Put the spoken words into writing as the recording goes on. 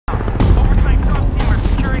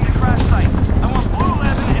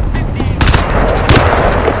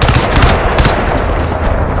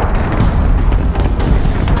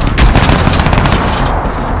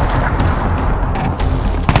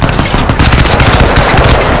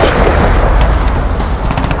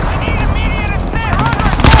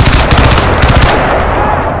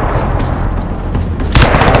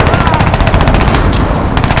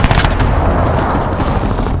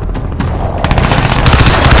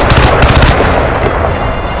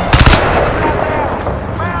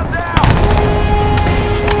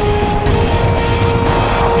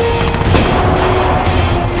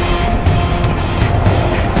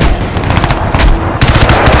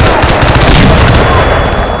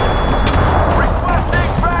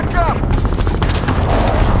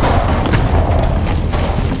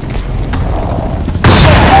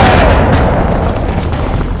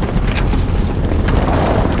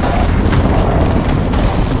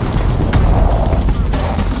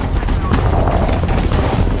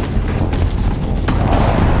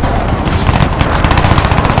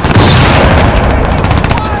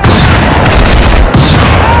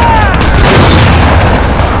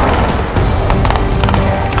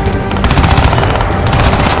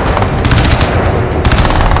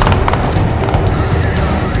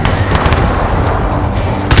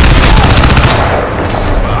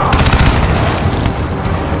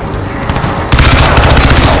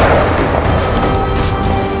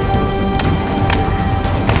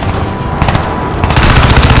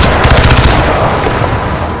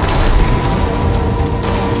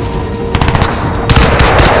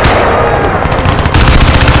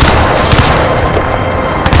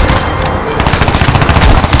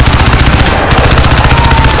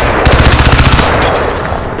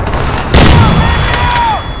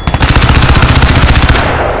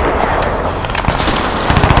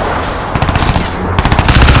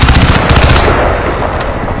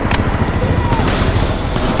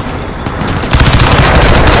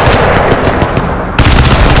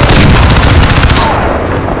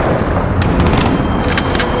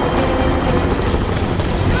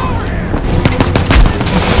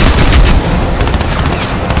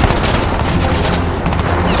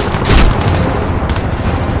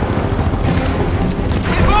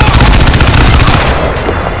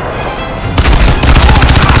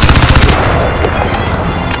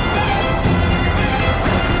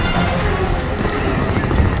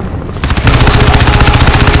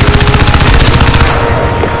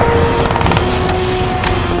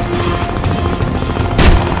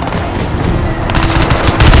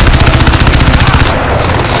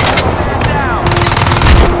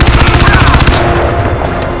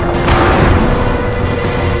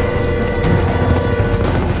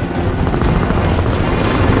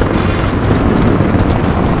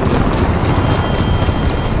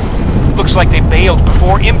Looks like they bailed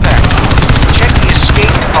before impact. Check the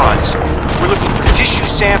escape pods. We're looking for tissue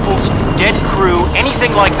samples, dead crew,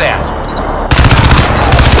 anything like that.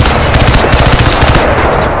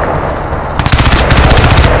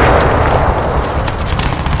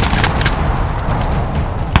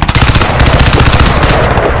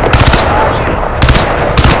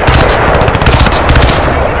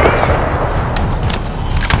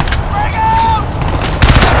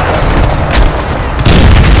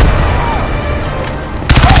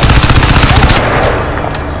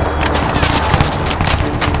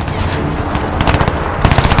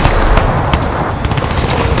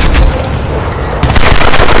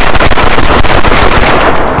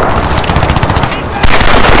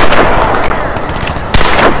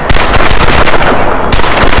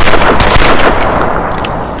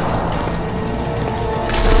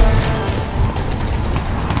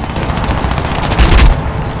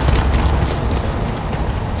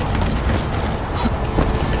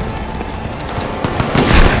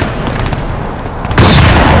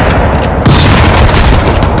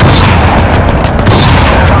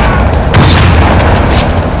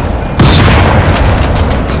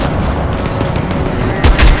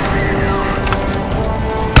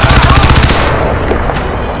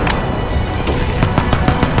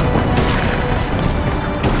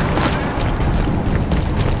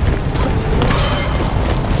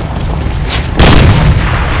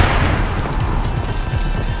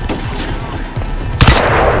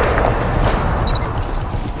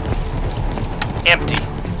 Empty.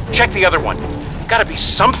 Check the other one. Gotta be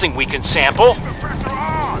something we can sample. Pressure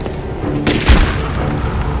on.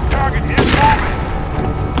 Target is moving.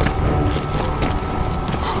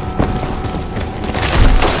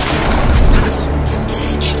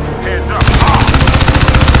 Heads up.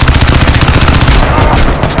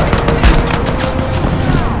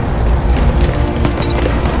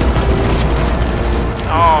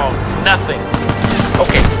 Oh, nothing.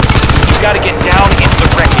 Okay, we gotta get down into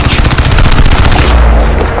the wreckage.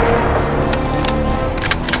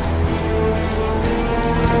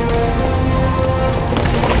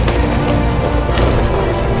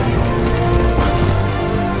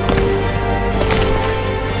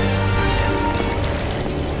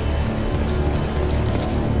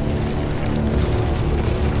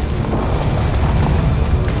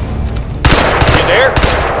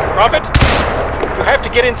 Prophet, you have to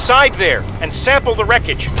get inside there and sample the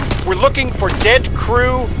wreckage. We're looking for dead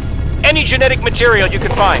crew, any genetic material you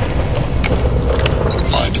can find.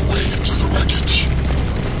 Find a way into the wreckage.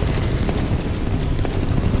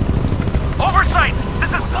 Oversight!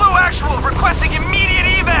 This is Blue Actual requesting immediate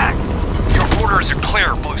evac! Your orders are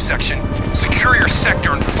clear, Blue Section. Secure your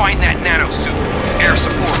sector and find that nanosuit. Air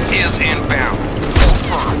support is inbound. Hold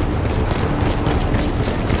firm.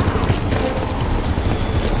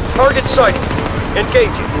 Target sighted.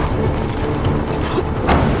 Engaging.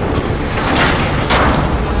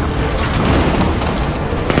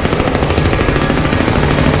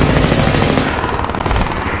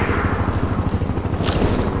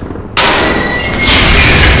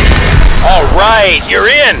 All right, you're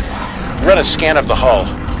in. Run a scan of the hull.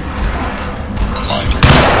 Find a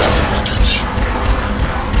way into the wreckage.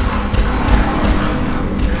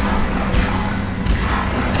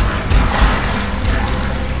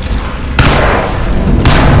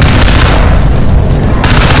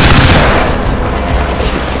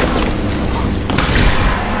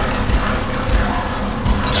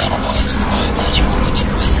 Analyze the biological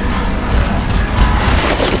material.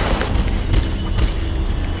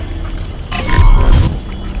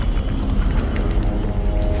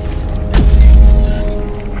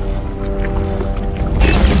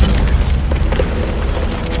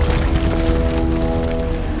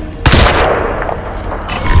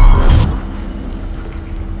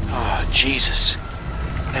 Jesus,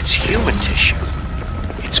 that's human tissue.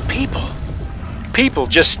 It's people. People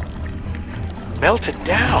just melted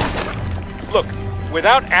down. Look,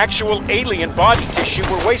 without actual alien body tissue,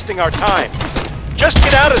 we're wasting our time. Just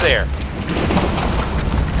get out of there.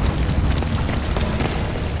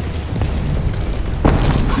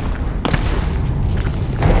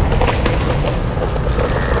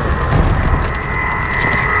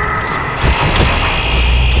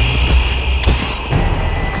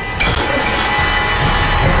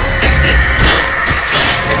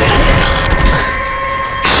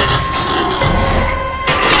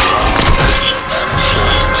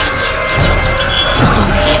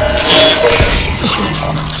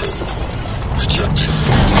 Common cold.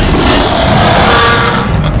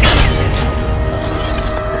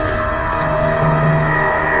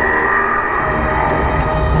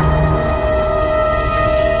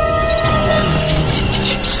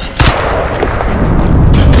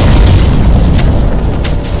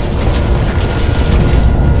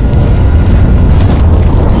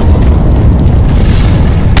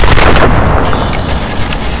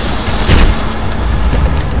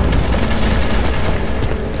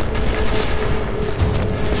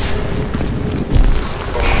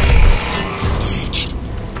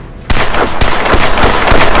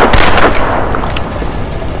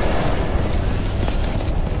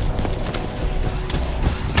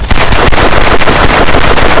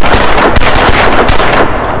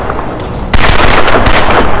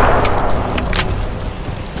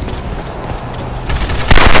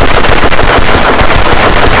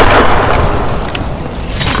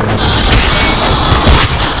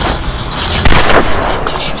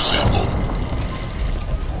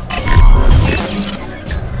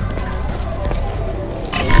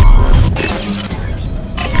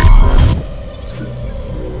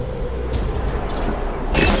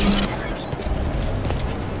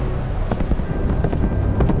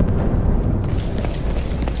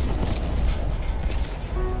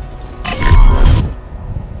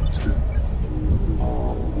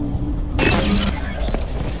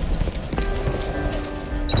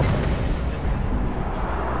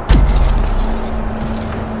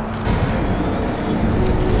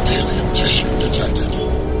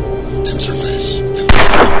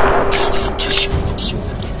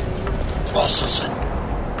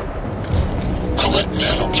 Collect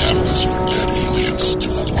nano-catalysts from dead aliens to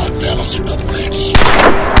unlock nanosuit upgrades.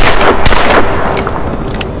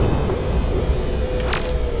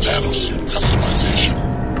 Nanosuit customization.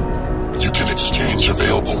 You can exchange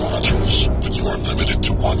available modules, but you are limited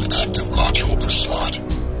to one active module per slot.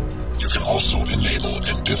 You can also enable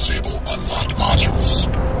and disable unlocked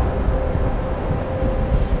modules.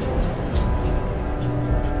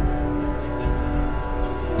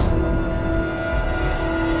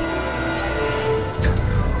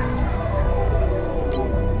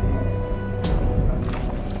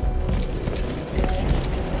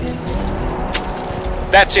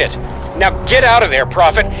 That's it. Now get out of there,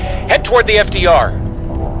 Prophet. Head toward the FDR.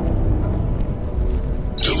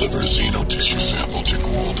 Deliver xeno tissue sample to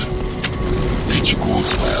Gould. Reach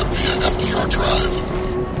Gould's lab via FDR drive.